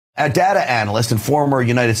A data analyst and former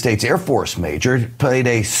United States Air Force major paid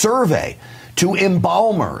a survey to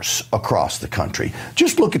embalmers across the country.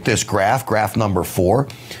 Just look at this graph number 4.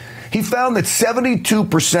 He found that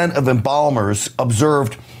 72% of embalmers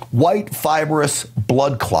observed white fibrous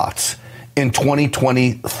blood clots in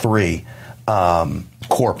 2023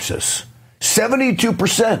 corpses.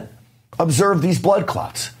 72% observed these blood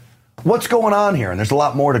clots. What's going on here? And there's a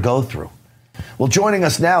lot more to go through. Well, joining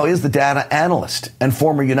us now is the data analyst and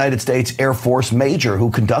former United States Air Force major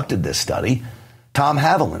who conducted this study. Tom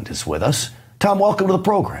Haviland is with us. Tom, welcome to the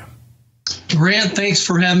program. Grant, thanks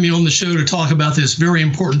for having me on the show to talk about this very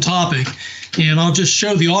important topic. And I'll just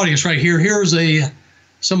show the audience right here. Here's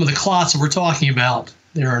some of the clots that we're talking about.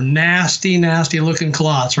 They are nasty, nasty looking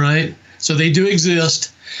clots, right? So they do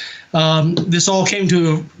exist. This all came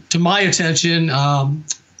to my attention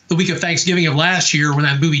the week of Thanksgiving of last year when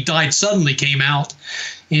that movie Died Suddenly came out.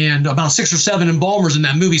 And about 6 or 7 embalmers in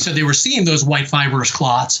that movie said they were seeing those white fibrous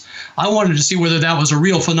clots. I wanted to see whether that was a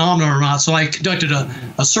real phenomenon or not. So I conducted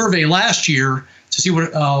a survey last year to see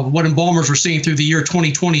what embalmers were seeing through the year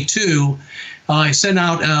 2022. I sent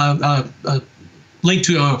out a link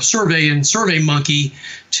to a survey in SurveyMonkey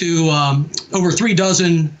to over 3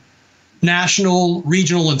 dozen national,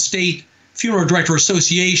 regional, and state funeral director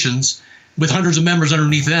associations with hundreds of members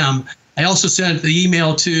underneath them. I also sent the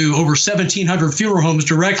email to over 1,700 funeral homes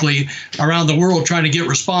directly around the world, trying to get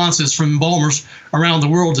responses from embalmers around the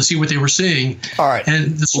world to see what they were seeing. All right.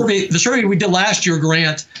 And the survey we did last year,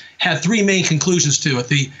 Grant, had 3 main conclusions to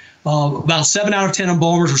it. About 7 out of 10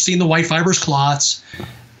 embalmers were seeing the white fibrous clots.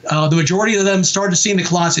 The majority of them started seeing the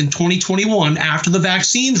clots in 2021 after the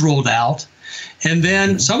vaccines rolled out. And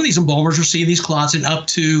then some of these embalmers are seeing these clots in up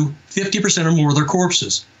to 50% or more of their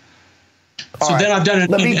corpses. So then I've done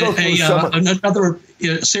another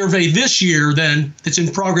survey this year then that's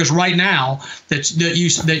in progress right now that you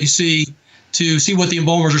see to see what the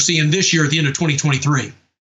embalmers are seeing this year at the end of 2023.